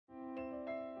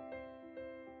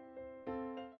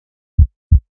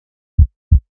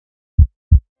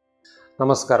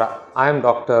Namaskara, I am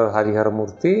Dr. Harihara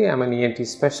Murthy. I am an ENT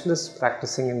specialist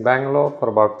practicing in Bangalore for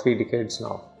about 3 decades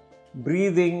now.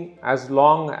 Breathing, as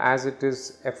long as it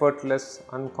is effortless,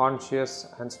 unconscious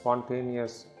and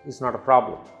spontaneous, is not a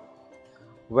problem.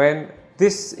 When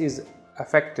this is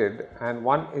affected and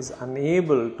one is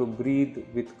unable to breathe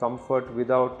with comfort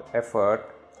without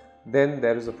effort, then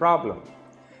there is a problem.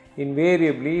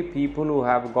 Invariably, people who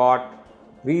have got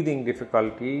breathing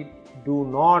difficulty do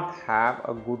not have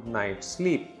a good night's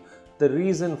sleep. The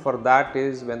reason for that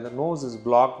is when the nose is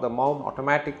blocked, the mouth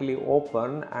automatically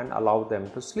open and allow them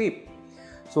to sleep.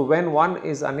 So when one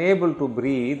is unable to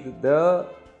breathe, the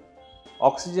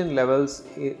oxygen levels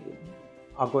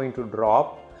are going to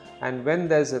drop, and when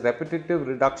there is a repetitive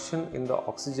reduction in the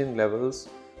oxygen levels,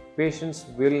 patients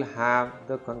will have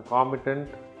the concomitant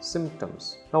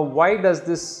symptoms. Now, why does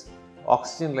this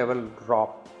oxygen level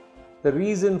drop? The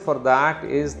reason for that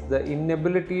is the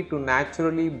inability to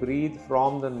naturally breathe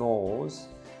from the nose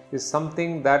is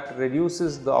something that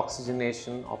reduces the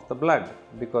oxygenation of the blood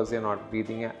because they are not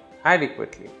breathing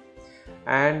adequately.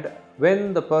 And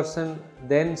when the person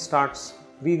then starts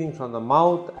breathing from the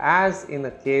mouth, as in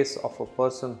a case of a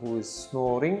person who is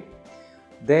snoring,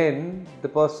 then the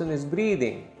person is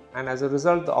breathing, and as a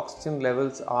result the oxygen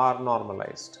levels are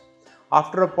normalized.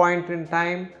 After a point in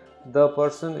time, the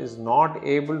person is not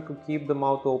able to keep the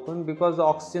mouth open because the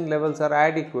oxygen levels are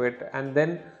adequate, and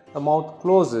then the mouth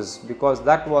closes because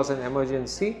that was an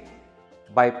emergency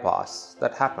bypass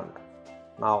that happened.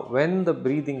 Now, when the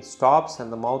breathing stops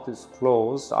and the mouth is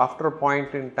closed, after a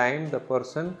point in time the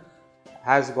person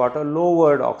has got a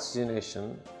lowered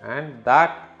oxygenation, and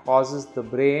that causes the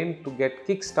brain to get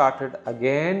kick-started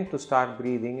again to start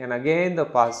breathing, and again the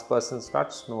person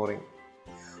starts snoring.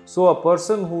 So a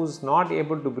person who is not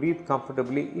able to breathe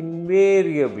comfortably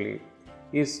invariably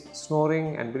is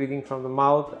snoring and breathing from the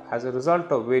mouth, as a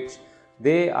result of which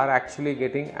they are actually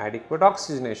getting adequate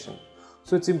oxygenation.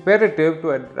 So it's imperative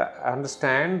to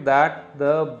understand that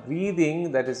the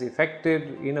breathing that is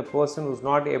affected in a person who is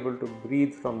not able to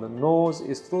breathe from the nose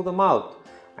is through the mouth,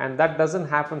 and that doesn't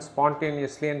happen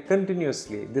spontaneously and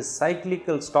continuously. This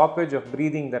cyclical stoppage of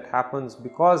breathing that happens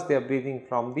because they are breathing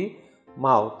from the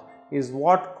mouth is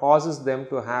what causes them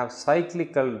to have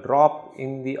cyclical drop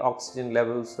in the oxygen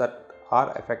levels that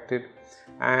are affected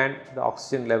and the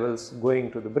oxygen levels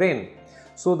going to the brain.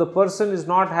 So the person is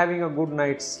not having a good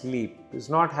night's sleep, is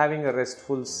not having a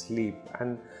restful sleep,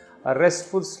 and a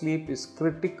restful sleep is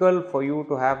critical for you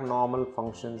to have normal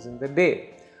functions in the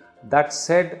day. That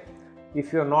said,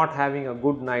 if you are not having a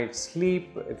good night's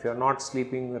sleep, if you are not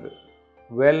sleeping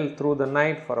well through the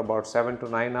night for about 7 to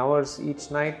 9 hours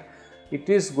each night, it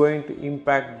is going to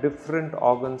impact different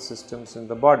organ systems in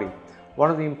the body. One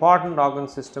of the important organ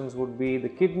systems would be the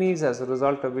kidneys, as a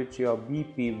result of which your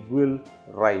BP will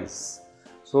rise.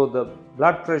 So the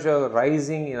blood pressure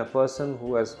rising in a person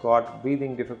who has got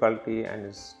breathing difficulty and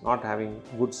is not having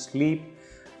good sleep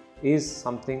is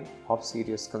something of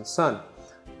serious concern.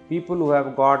 People who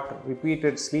have got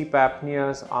repeated sleep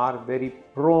apneas are very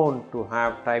prone to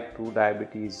have type 2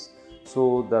 diabetes.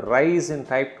 So the rise in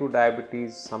type 2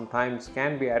 diabetes sometimes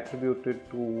can be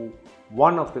attributed to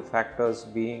one of the factors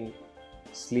being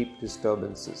sleep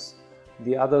disturbances.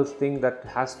 The other thing that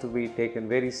has to be taken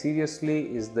very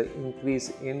seriously is the increase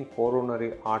in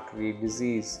coronary artery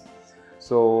disease.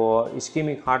 So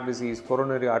ischemic heart disease,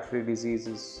 coronary artery disease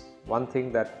is one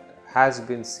thing that has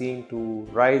been seen to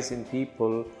rise in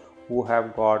people who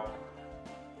have got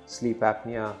sleep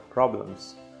apnea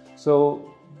problems.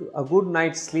 So a good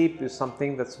night's sleep is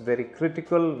something that's very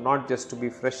critical, not just to be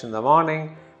fresh in the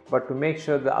morning, but to make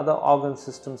sure the other organ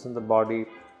systems in the body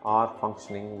are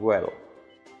functioning well.